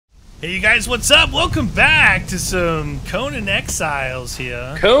Hey you guys, what's up? Welcome back to some Conan Exiles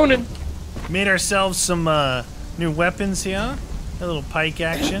here. Conan! Made ourselves some new weapons here. A little pike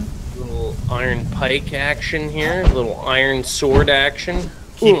action. A little iron pike action here. A little iron sword action.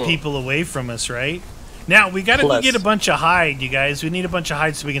 Keep people away from us, right? Now, we gotta go get a bunch of hide, you guys. We need a bunch of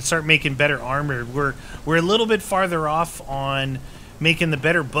hide so we can start making better armor. We're a little bit farther off on making the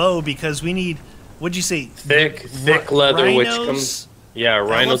better bow because we need, what'd you say? Thick leather, rhinos? which comes... Yeah,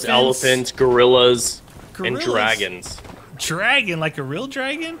 rhinos, elephants, gorillas, and dragons. Dragon? Like a real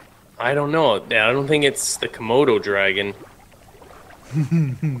dragon? I don't know. I don't think it's the Komodo dragon.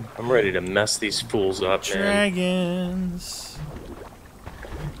 I'm ready to mess these fools up, man. Dragons.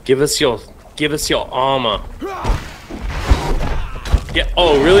 Give us your armor. Yeah.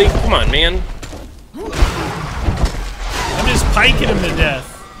 Oh, really? Come on, man. I'm just piking him to death.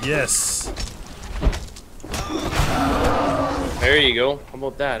 Yes. There you go. How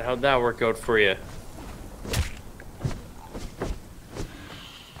about that? How'd that work out for you?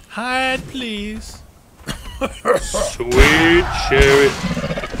 Hide, please. Sweet cherry.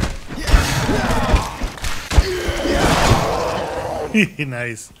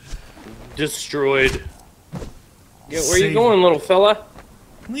 Nice. Destroyed. Yeah, where you going, little fella?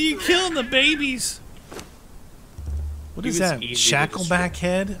 You killing the babies. What is that? Shackleback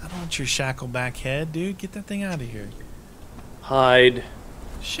head? I don't want your shackleback head, dude. Get that thing out of here. Hide.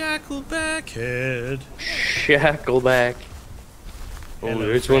 Shackleback head. Shackleback. Oh, Hello,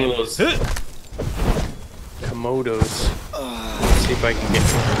 there's friend. one of those Komodos. Let's see if I can get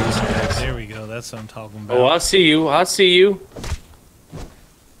one of these guys. There we go. That's what I'm talking about. Oh, I see you. I see you.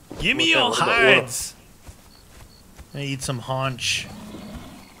 Give me your hides. I eat some haunch.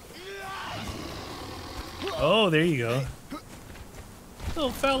 Oh, there you go.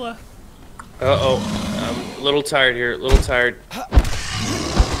 Little fella. Uh-oh. I'm a little tired here. A little tired. Ow!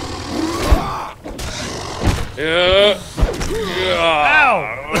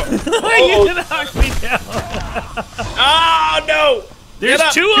 You knocked me down. Oh, no! There's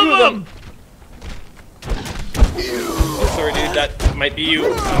two of them! Oh, sorry, dude. That might be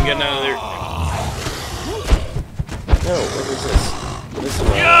you. I'm getting out of there. No, what is this?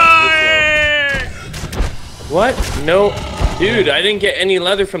 What? No. Dude, I didn't get any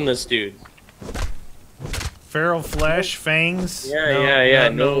leather from this dude. Feral flesh, fangs. Yeah.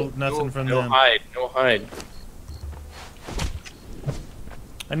 No, nothing from them. No hide.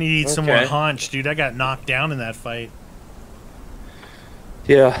 I need to eat some more haunch, dude. I got knocked down in that fight.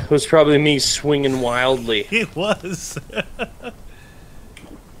 Yeah, it was probably me swinging wildly. It was.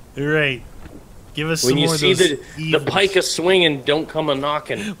 Right. Give us when some you more see of those the pike a swinging, don't come a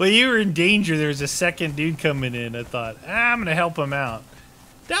knocking. Well, you were in danger. There was a second dude coming in. I thought, I'm gonna help him out.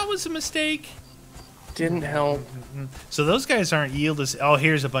 That was a mistake. Didn't help. So those guys aren't yieldless. Oh,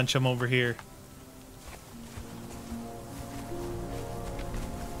 here's a bunch of them over here.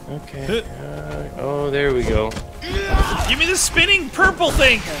 Okay. Oh, there we go. Give me the spinning purple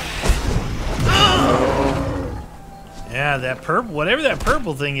thing. Yeah, that purple, whatever that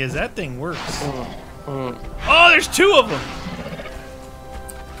purple thing is, that thing works. Oh, there's two of them.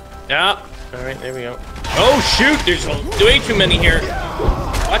 Yeah. All right, there we go. Oh shoot! There's way too many here.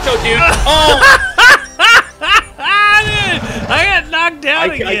 Watch out, dude. Oh! I got knocked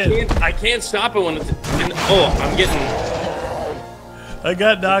down again. I can't stop it when it's. Oh, I'm getting. I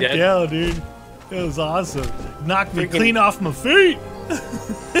got knocked down, dude. It was awesome. Knocked me clean off my feet.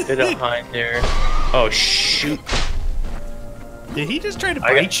 Bit of hide there. Oh shoot! Did he just try to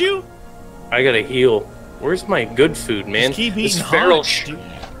bite you? I gotta heal. Where's my good food, man? Just keep eating haunch, dude.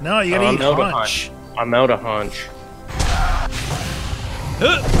 No, you gotta eat haunch. I'm out of haunch.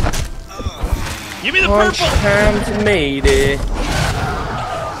 Give me the purple! Time to mate it.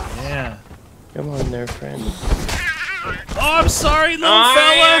 Yeah. Come on there, friend. Oh, I'm sorry, little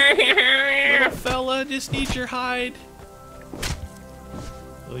fella. Little fella, just need your hide.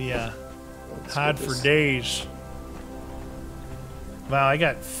 Oh, yeah. Hide for days. Wow, I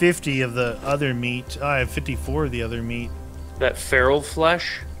got 50 of the other meat. Oh, I have 54 of the other meat. That feral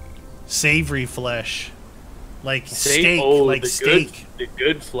flesh? Savory flesh. Like steak. Oh, like steak. The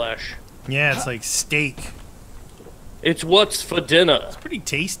good flesh. Yeah, it's like steak. It's what's for dinner. It's pretty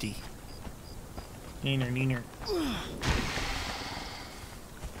tasty. Neener.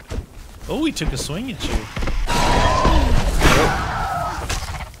 Oh, he took a swing at you.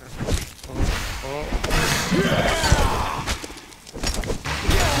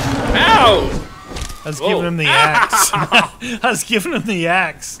 Ow! I was giving him the axe. I was giving him the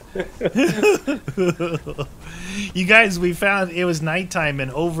axe. You guys, we found it was nighttime,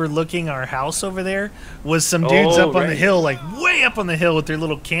 and overlooking our house over there was some dudes up on the hill, like way up on the hill with their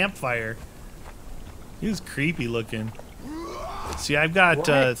little campfire. He was creepy looking. See, I've got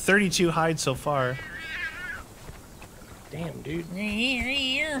 32 hides so far. Damn, dude.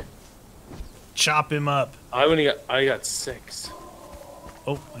 Chop him up. I got 6.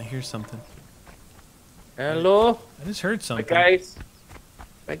 Oh, I hear something. Hello? I just heard something.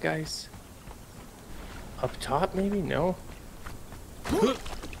 Bye, guys. Up top, maybe? No? Thought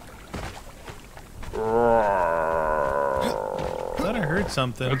I heard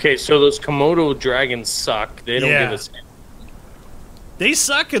something. Okay, so those Komodo dragons suck. They don't give us... They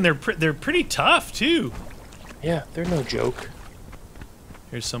suck, and they're pretty tough, too. Yeah, they're no joke.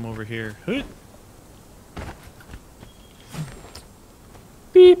 Here's some over here.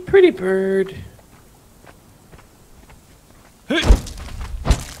 Be pretty bird.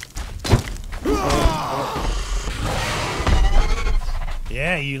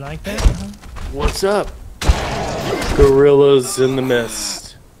 Yeah, you like that? What's up? Gorillas in the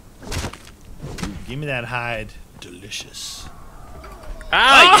mist. Give me that hide. Delicious.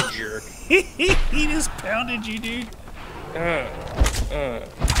 Ah, you jerk. He just pounded you, dude.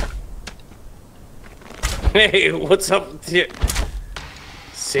 Hey, what's up with you?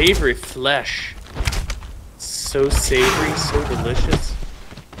 Savory flesh. So savory, so delicious.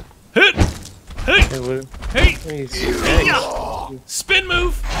 Hey! Spin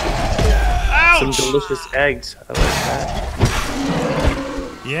move! Ouch! Some delicious eggs. I like that.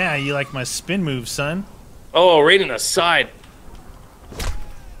 Yeah, you like my spin move, son. Oh, right in the side.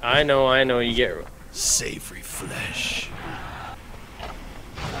 I know. You get savory flesh.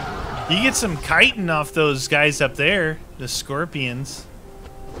 You get some chitin off those guys up there, the scorpions.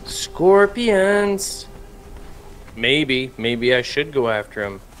 Scorpions. Maybe I should go after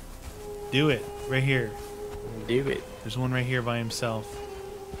him. Do it right here. Do it. There's one right here by himself.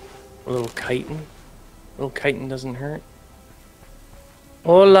 A little chitin. A little chitin doesn't hurt.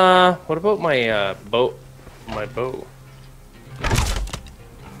 Hola. What about my bow? My bow.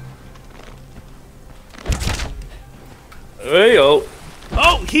 Hey yo.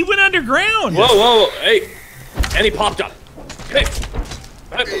 Oh, he went underground. Whoa. Hey. And he popped up. Hey.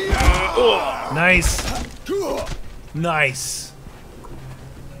 Nice.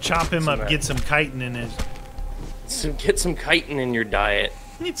 Chop him up. Get some chitin in it. Get some chitin in your diet.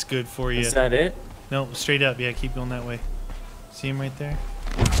 It's good for you. Is that it? No, straight up. Yeah, keep going that way. See him right there?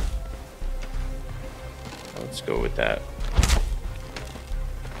 Let's go with that.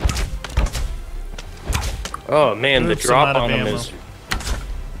 Oh man, the drop on him is...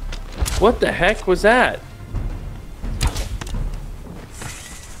 What the heck was that?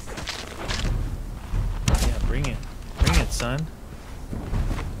 Yeah, bring it. Bring it, son.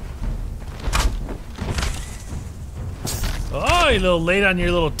 Oh, you're a little late on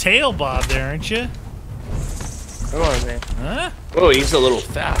your little tail bob there, aren't you? Come on, man. Huh? Oh, he's a little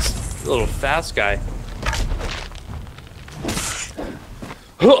fast. A little fast guy.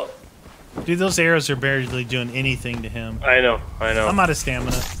 Huh. Dude, those arrows are barely doing anything to him. I know. I'm out of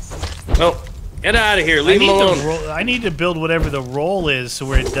stamina. Oh, get out of here. Leave him alone. I need to build whatever the roll is so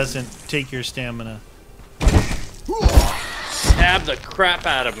where it doesn't take your stamina. Stab the crap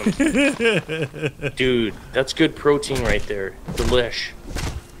out of him. Dude, that's good protein right there. Delish.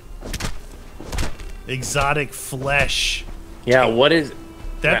 Exotic flesh. Yeah, what is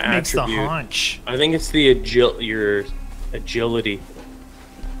that? Makes attribute? The haunch. I think it's the your agility.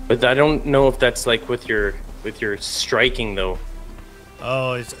 But I don't know if that's like with your striking though.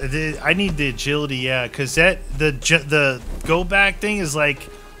 Oh, I need the agility, yeah, because the go back thing is like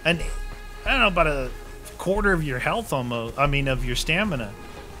I don't know, about a quarter of your health almost. I mean, of your stamina.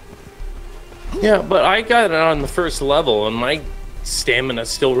 Yeah, but I got it on the first level, and my stamina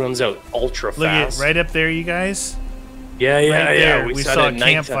still runs out ultra fast. Look at right up there, you guys. Yeah. We saw a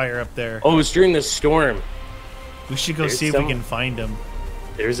campfire up there. Oh, it was during the storm. We should go see if we can find him.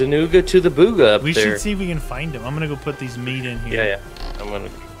 There's a Nooga to the Booga up there. We should see if we can find him. I'm gonna go put these meat in here. Yeah. I'm gonna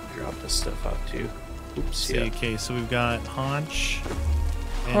drop this stuff out too. Oops. Yeah. Okay, so we've got haunch.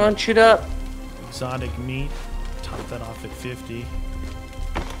 Haunch it up. Exotic meat. Top that off at 50.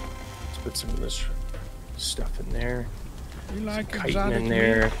 Let's put some of this stuff in there. You like chitin in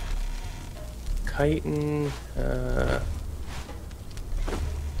there. Meat? Chitin.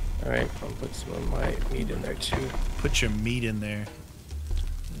 Alright, I'll put some of my meat in there too. Put your meat in there.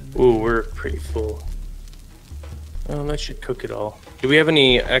 Ooh, we're pretty full. Oh, that should cook it all. Do we have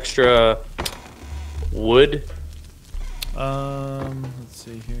any extra wood? Let's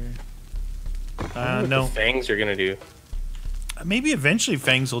see here. What No. the fangs are gonna do? Maybe eventually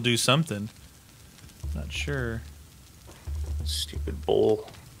fangs will do something. Not sure. Stupid bowl.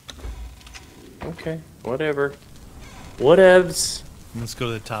 Okay, whatever. Whatevs. Let's go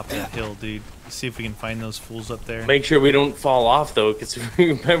to the top of that hill, dude. See if we can find those fools up there. Make sure we don't fall off though, because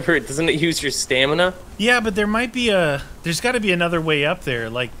remember, doesn't it use your stamina? Yeah, but there might be a... There's got to be another way up there,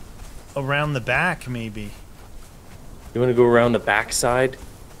 like around the back, maybe. You want to go around the backside?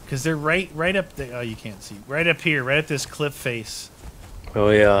 Because they're right up there. Oh, you can't see. Right up here, right at this cliff face. Oh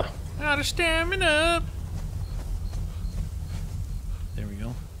yeah. Out of stamina. There we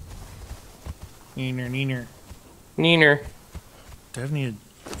go. Neener, neener. Neener. Do I have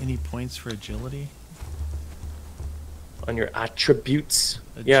any points for agility? On your attributes.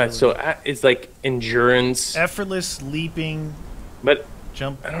 Agility. Yeah, so it's like endurance. Effortless leaping. But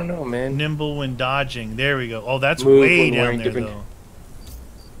Jump. I don't know, man. Nimble when dodging. There we go. Oh, that's Move way when down wearing there, different- though.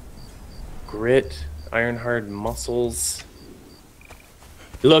 Grit, iron hard muscles.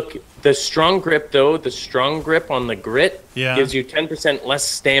 Look, the strong grip though, the strong grip on the grit gives you 10% less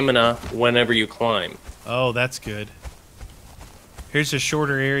stamina whenever you climb. Oh, that's good. Here's a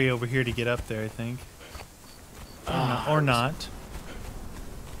shorter area over here to get up there, I think. Or not.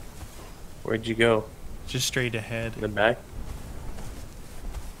 Where'd you go? Just straight ahead. In the back?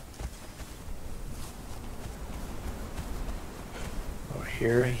 Oh,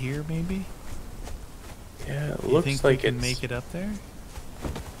 here? Right here, maybe? Yeah, it You looks think like we can it's... make it up there?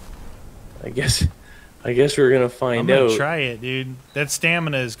 I guess we're gonna find I'm out. gonna try it, dude. That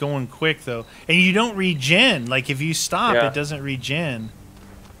stamina is going quick, though. And you don't regen. Like, if you stop, it doesn't regen.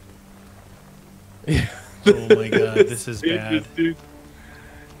 Oh my god, this is bad.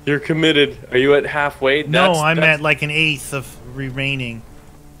 You're committed. Are you at halfway? No, I'm at like an eighth of remaining.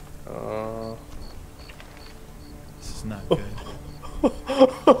 This is not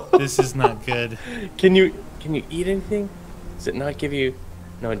good. This is not good. Can you eat anything? Does it not give you?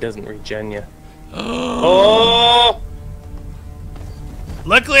 No, it doesn't regen you. Oh!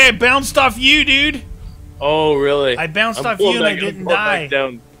 Luckily, I bounced off you, dude. Oh, really? I bounced off you and I didn't die.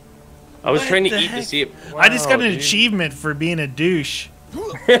 Down. I was trying to eat heck? to see it. Wow, I just got an dude. achievement for being a douche.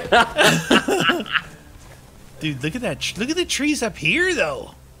 Dude, look at that. Look at the trees up here,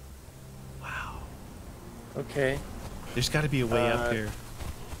 though. Wow. Okay. There's got to be a way up here.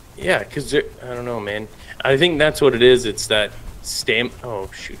 Yeah, because I don't know, man. I think that's what it is. It's that Oh,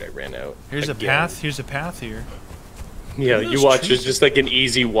 shoot, I ran out. Here's again. a path. Here's a path here. Yeah, you watch. It's just like an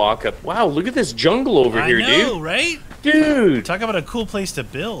easy walk up. Wow, look at this jungle over here, I know, dude. right? Dude, Talk about a cool place to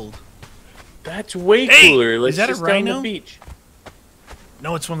build. that's way Hey, cooler. Let's is that a just down rhino? the beach.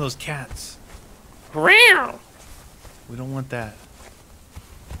 No, it's one of those cats. Wow. We don't want that.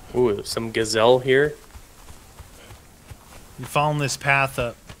 Ooh, some gazelle here. You're following this path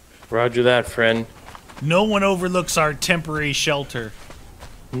up. Roger that, friend. No one overlooks our temporary shelter.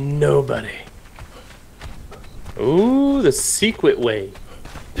 Nobody. Ooh, the secret way.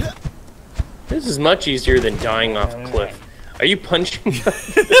 This is much easier than dying off a cliff. Are you punching?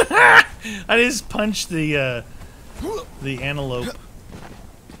 I just punched the antelope.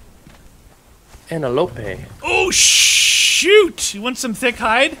 Antelope. Oh shoot! You want some thick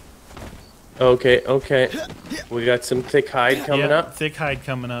hide? Okay, okay. We got some thick hide coming up. Thick hide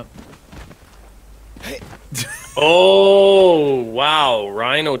coming up. Oh, wow.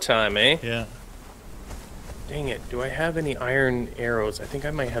 Rhino time, eh? Yeah. Dang it. Do I have any iron arrows? I think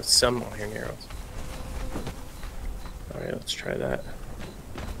I might have some iron arrows. Alright, let's try that.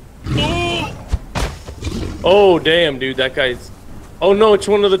 Oh, damn, dude. That guy's... Oh, no, it's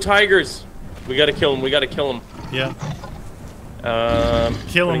one of the tigers. We gotta kill him. We gotta kill him. Yeah.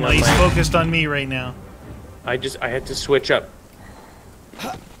 Kill him. He's focused on me right now. I had to switch up.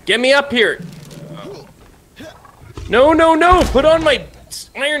 Get me up here. No, no, no. Put on my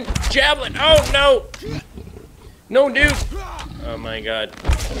iron javelin. Oh, no. No, dude. Oh, my God.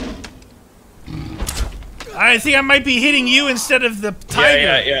 I think I might be hitting you instead of the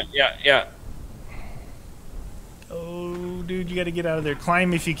tiger. Yeah. Oh, dude, you gotta get out of there.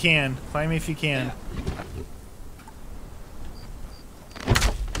 Climb if you can. Climb if you can.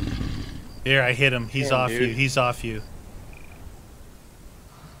 Here, I hit him. He's Damn, off dude. you. He's off you.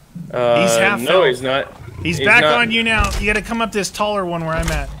 He's half no, health. he's not. He's back not. on you now. You gotta come up this taller one where I'm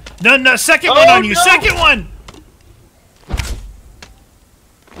at. No, second one on you. No. Second one!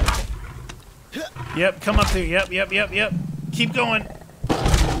 Yep, come up there. Yep. Keep going.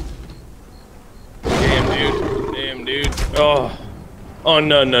 Damn, dude. Oh. Oh,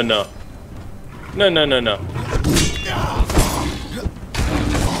 no. No.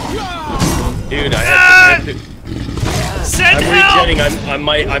 Dude, I had to... Send help!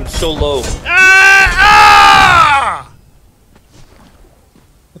 Regenning. I'm so low. Ah!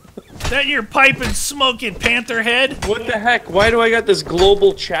 That your pipe and smoking panther head? What the heck? Why do I got this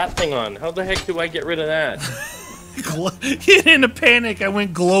global chat thing on? How the heck do I get rid of that? In a panic, I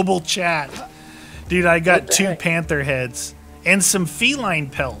went global chat. Dude, I got 2 panther heads and some feline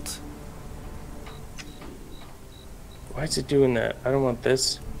pelt. Why is it doing that? I don't want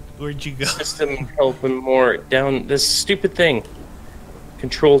this. Where'd you go? System help and more. Down this stupid thing.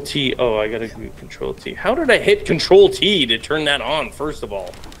 Control T. Oh, I gotta do Control T. How did I hit Control T to turn that on, first of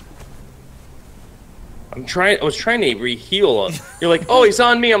all? I was trying to re-heal him. You're like, oh, he's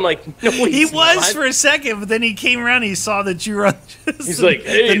on me. I'm like, no, he's not. He was not. for a second, but then he came around and he saw that you were on he's like,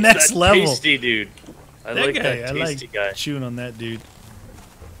 hey, the next that level. Tasty dude. I like that tasty guy. Chewing on that dude.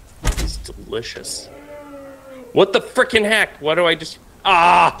 He's delicious. What the frickin' heck? Why do I just...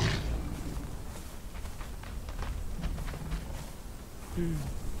 Ah!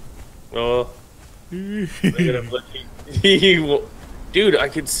 Oh. Dude, I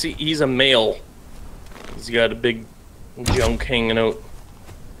could see he's a male. He's got a big junk hanging out.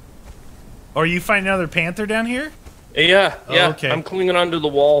 Are you finding another panther down here? Yeah, yeah. Okay. I'm clinging onto the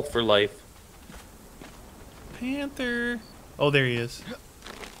wall for life. Panther. Oh, there he is.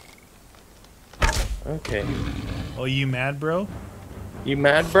 Okay. Oh, you mad, bro? You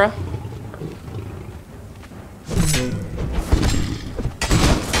mad, bruh?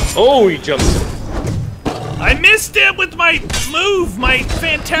 Oh, he jumps. I missed him with my move, my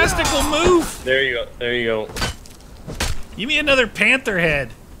fantastical move. There you go. There you go. Give me another panther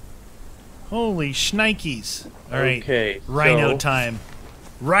head. Holy shnikes. All right. Okay. Rhino time.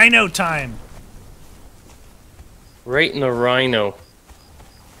 Rhino time. Right in the rhino.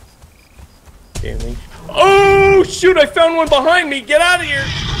 Damn. Oh, shoot. I found one behind me. Get out of here.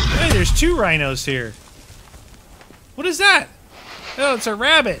 Hey, there's 2 rhinos here. What is that? Oh, it's a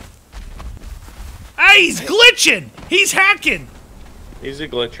rabbit. Hey, he's glitching! He's hacking! He's a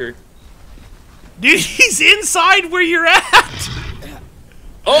glitcher. Dude, he's inside where you're at!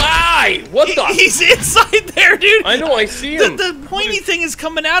 Oh, aye! What the? He's inside there, dude! I know, I see him. The pointy thing is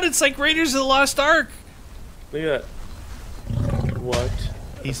coming out. It's like Raiders of the Lost Ark. Look at that. What?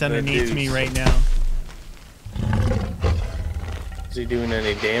 He's underneath me right now. Is he doing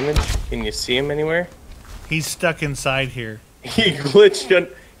any damage? Can you see him anywhere? He's stuck inside here. He glitched on...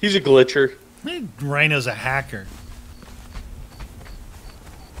 He's a glitcher. Rhino's a hacker.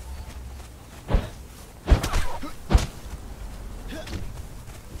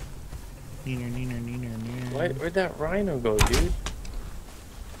 Where'd that rhino go, dude?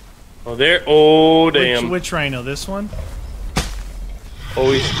 Oh, there. Oh, damn. Which rhino? This one?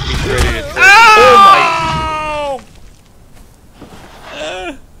 Oh, he's ready to turn. Oh!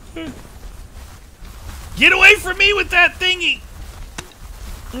 My! Get away from me with that thingy!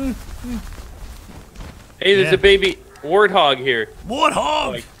 Hey, there's a baby warthog here.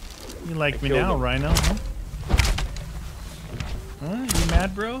 Warthog! You like me now, Rhino? Huh? You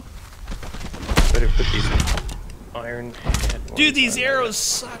mad, bro? Better put these iron. Dude, these arrows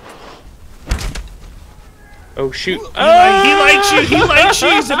suck. Oh shoot! He likes you. He likes you.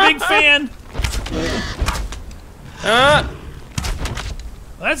 He's a big fan.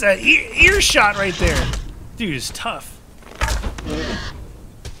 That's an ear shot right there. Dude is tough.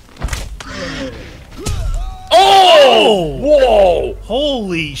 Oh! Whoa!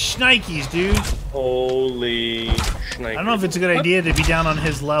 Holy shnikes, dude. Holy shnikes. I don't know if it's a good idea to be down on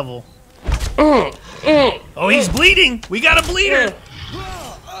his level. Oh, he's bleeding. We got a bleeder.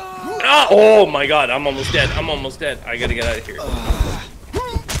 Oh my god, I'm almost dead. I'm almost dead. I gotta get out of here.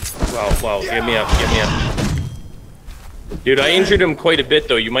 Wow, get me up, get me up. Dude, I injured him quite a bit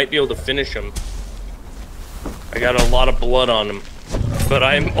though. You might be able to finish him. I got a lot of blood on him. But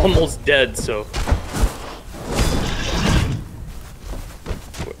I'm almost dead, so...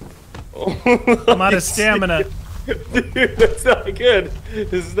 I'm out of stamina. Dude, that's not good.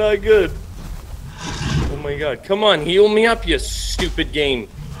 This is not good. Oh my god. Come on, heal me up, you stupid game.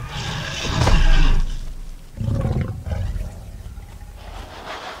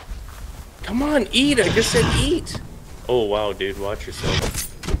 Come on, eat. I just said eat. Oh, wow, dude. Watch yourself.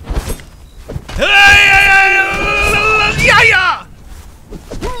 Yeah!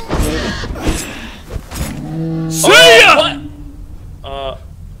 See ya!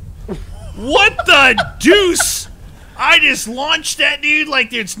 What the deuce? I just launched that dude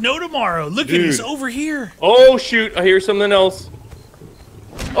like it's no tomorrow. Look at this over here. Oh, shoot. I hear something else.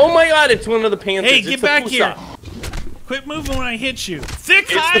 Oh, my God. It's one of the panthers. Hey, get back here. Quit moving when I hit you. Thick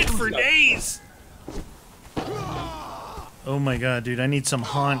hide for days. Oh, my God, dude. I need some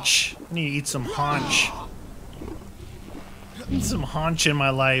haunch. I need to eat some haunch. Need some haunch in my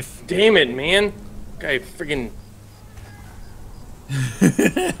life. Damn it, man. Guy friggin'...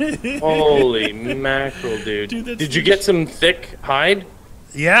 Holy mackerel, dude. Did you get some thick hide?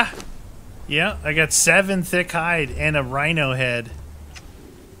 Yeah. Yeah, I got 7 thick hide and a rhino head.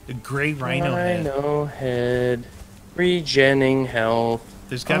 A gray rhino head. Rhino head. Regenning health.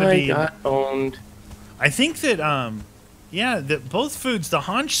 There's gotta be... got owned. I think that, yeah, that both foods, the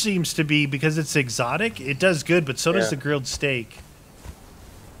haunch seems to be, because it's exotic, it does good, but so does the grilled steak.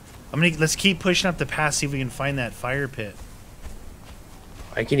 Let's keep pushing up the path, see if we can find that fire pit.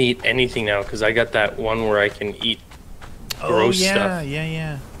 I can eat anything now, because I got that one where I can eat gross stuff.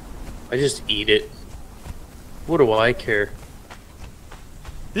 Yeah. I just eat it. What do I care?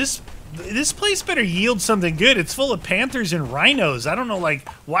 This place better yield something good. It's full of panthers and rhinos. I don't know, like,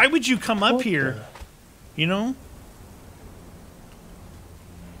 why would you come up here? You know?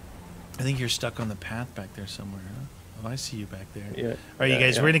 I think you're stuck on the path back there somewhere, huh? Oh, I see you back there. Yeah. All right, you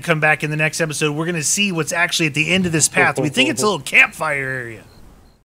guys, we're going to come back in the next episode. We're going to see what's actually at the end of this path. We think it's a little campfire area.